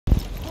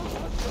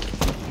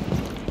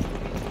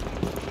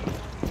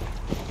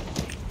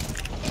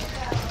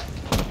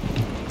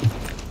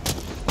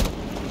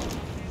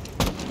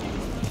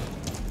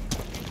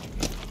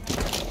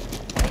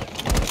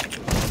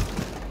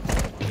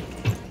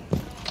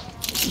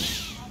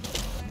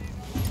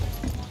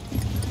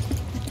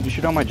You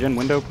shoot on my gen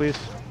window, please.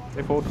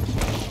 They fold.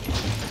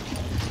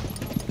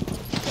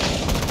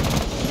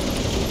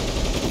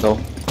 Go.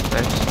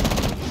 Thanks.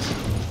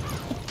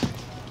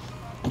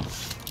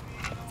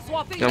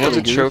 No one's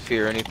a trophy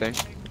or anything.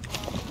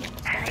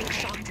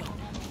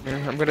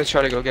 Yeah, I'm gonna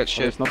try to go get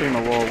shit. There's nothing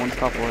in the wall. One's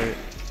top white.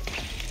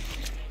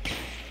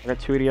 I got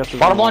 2 ADSs.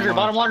 Bottom laundry,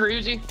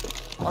 Uzi.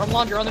 Bottom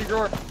laundry on the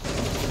drawer.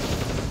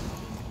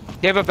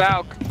 They have a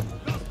Valk.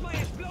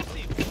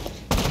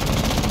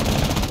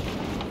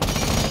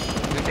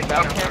 There's a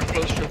Valk cam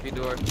close trophy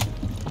door.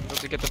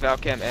 Supposed to get the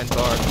Valk cam and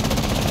guard.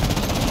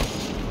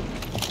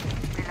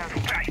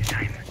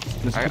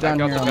 Let's go down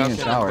here on the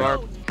shower.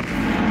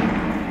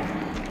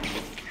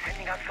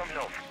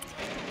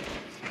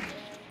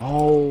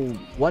 Oh,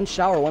 one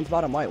shower, one's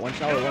bottom white. One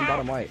shower, one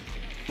bottom white.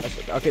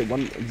 That's, okay,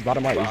 one's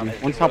bottom white.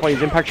 One's top white.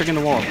 He's impact tricking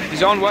the wall.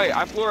 He's on white.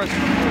 I floor us.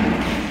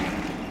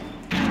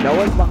 No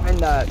one's behind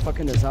that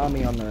fucking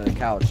zombie on the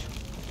couch.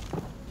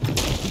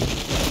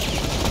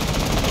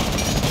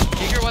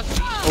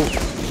 Oh,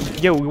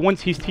 yo,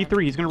 once he's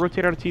T3. He's gonna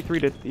rotate out of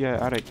T3 to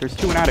attic. There's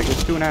 2 in attic.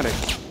 There's 2 in attic.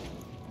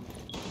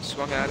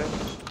 Swung at him.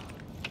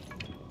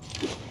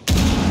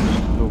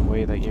 No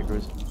way that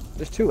Jaeger's.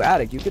 There's 2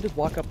 attic. You could just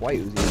walk up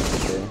white, Uzi.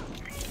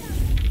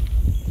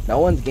 No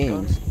one's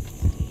games.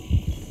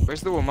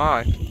 Where's the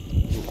Wamai?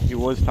 He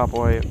was top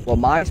white. Well,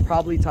 mine's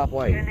probably top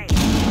white.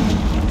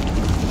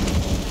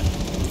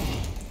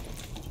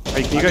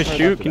 Hey, can you guys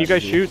shoot? Can you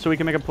guys shoot so we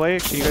can make a play?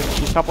 Can you guys?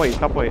 He's top white. He's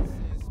top white.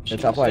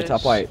 It's top white.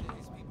 Top white.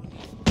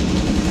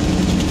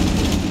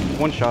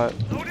 One shot.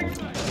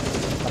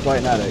 Top white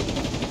and attic.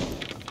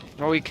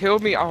 Oh, he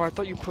killed me. Oh, I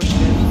thought you pushed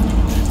him.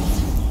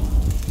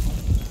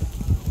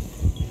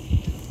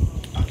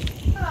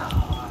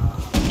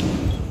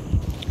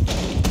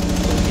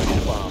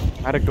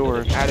 Attic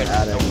door. Attic.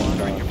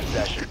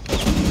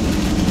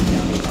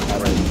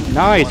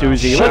 Nice,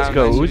 Uzi. Let's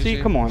go, Nice,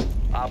 Uzi. Come on.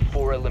 Op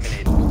 4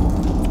 eliminated.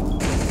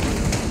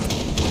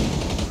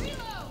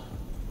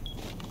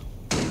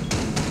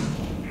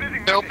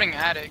 They're opening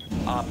attic.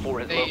 Op 4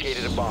 has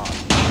located a bomb.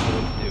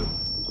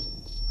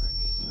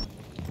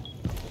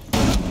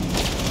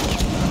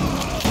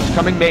 He's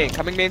coming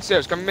main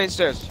stairs, coming main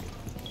stairs.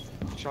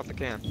 Shot the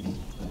can.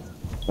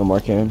 No more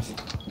cams.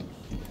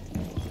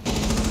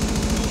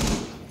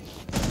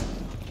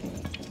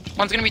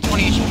 One's gonna be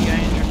 20 HP, I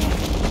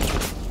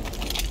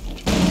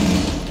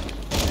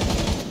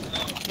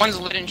injured. One's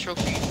lit in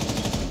trophy.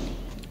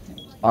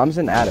 Bomb's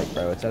in attic,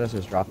 bro. It said us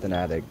was dropped in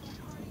attic.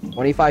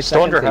 25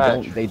 Still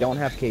seconds. They don't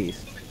have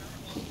case.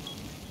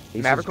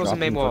 Maverick was in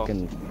main wall.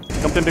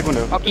 Jumped in big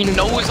window. He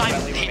knows I'm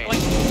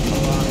like.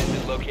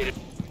 Located.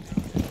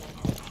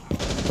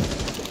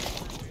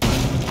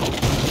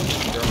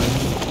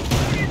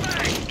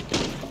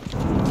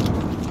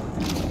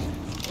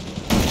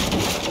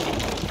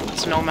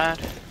 It's nomad.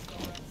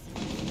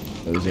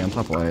 Uzi on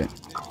top white.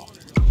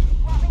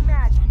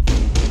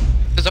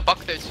 There's a buck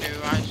there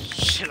too. I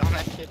shit on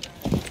that kid.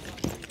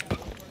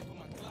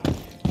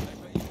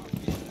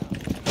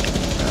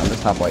 I'm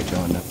just top white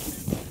chilling now.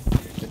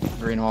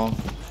 Green wall.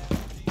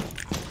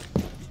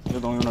 You're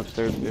the only one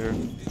upstairs there.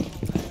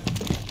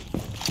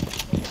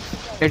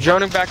 They're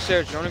droning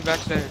backstairs, droning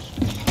backstairs.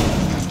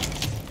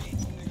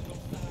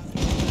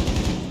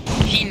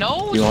 He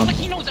knows? Like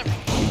he knows everything.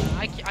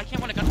 I can't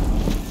want to gun.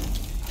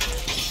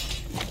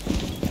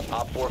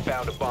 Op 4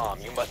 found a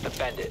bomb. You must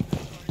defend it.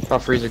 Oh,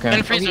 freezer cam.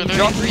 In freezer,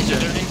 they're in freezer,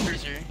 they're in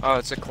freezer. Oh,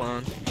 it's a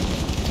clone.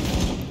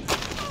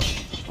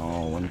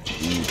 Oh,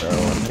 1G, bro. I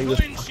thought he was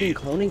fucking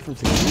cloning from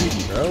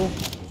security, bro.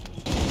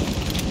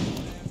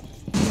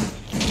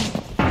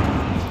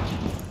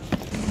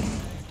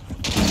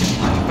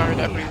 Fired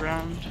every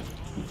round.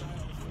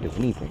 Do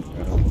anything,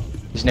 bro.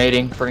 He's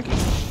nading, Frankie. I'm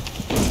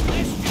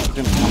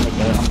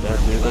dead,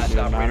 dude. It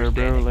doesn't matter,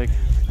 bro. Like.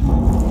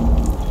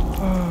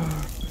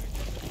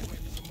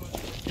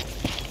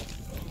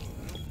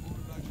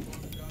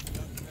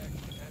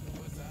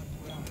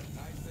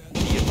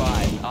 Be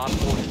advised, Op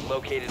 4 has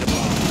located a bomb.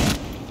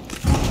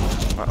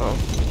 Uh-oh.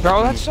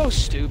 Bro, that's so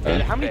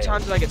stupid. How many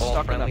times did I get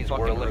stuck in that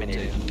fucking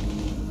eliminated.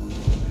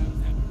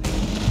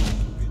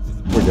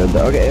 We're good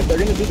though. Okay, if they're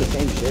gonna do the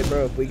same shit,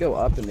 bro, if we go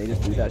up and they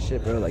just do that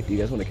shit, bro, like, do you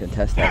guys want to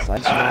contest that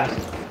side?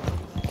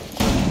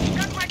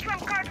 Got my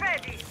trump card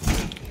ready.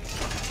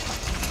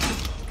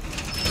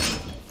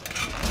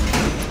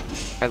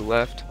 I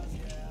left.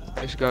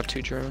 I just got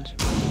 2 drones.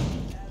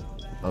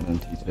 11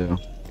 T2.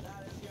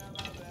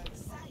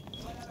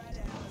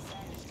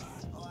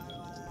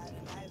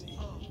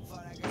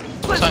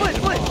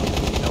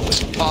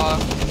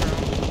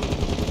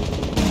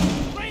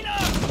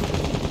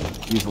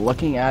 He's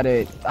looking at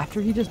it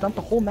after he just dumped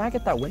the whole mag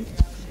at that window.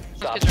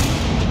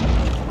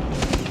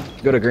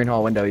 Go to green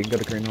hall window. You can go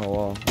to green hall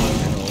wall.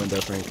 Green hall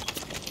window, Frank.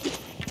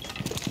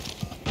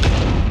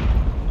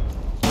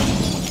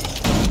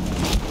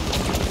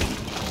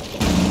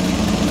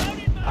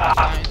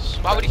 Nice.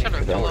 Why would he try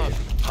to kill us?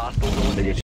 Hostiles eliminated.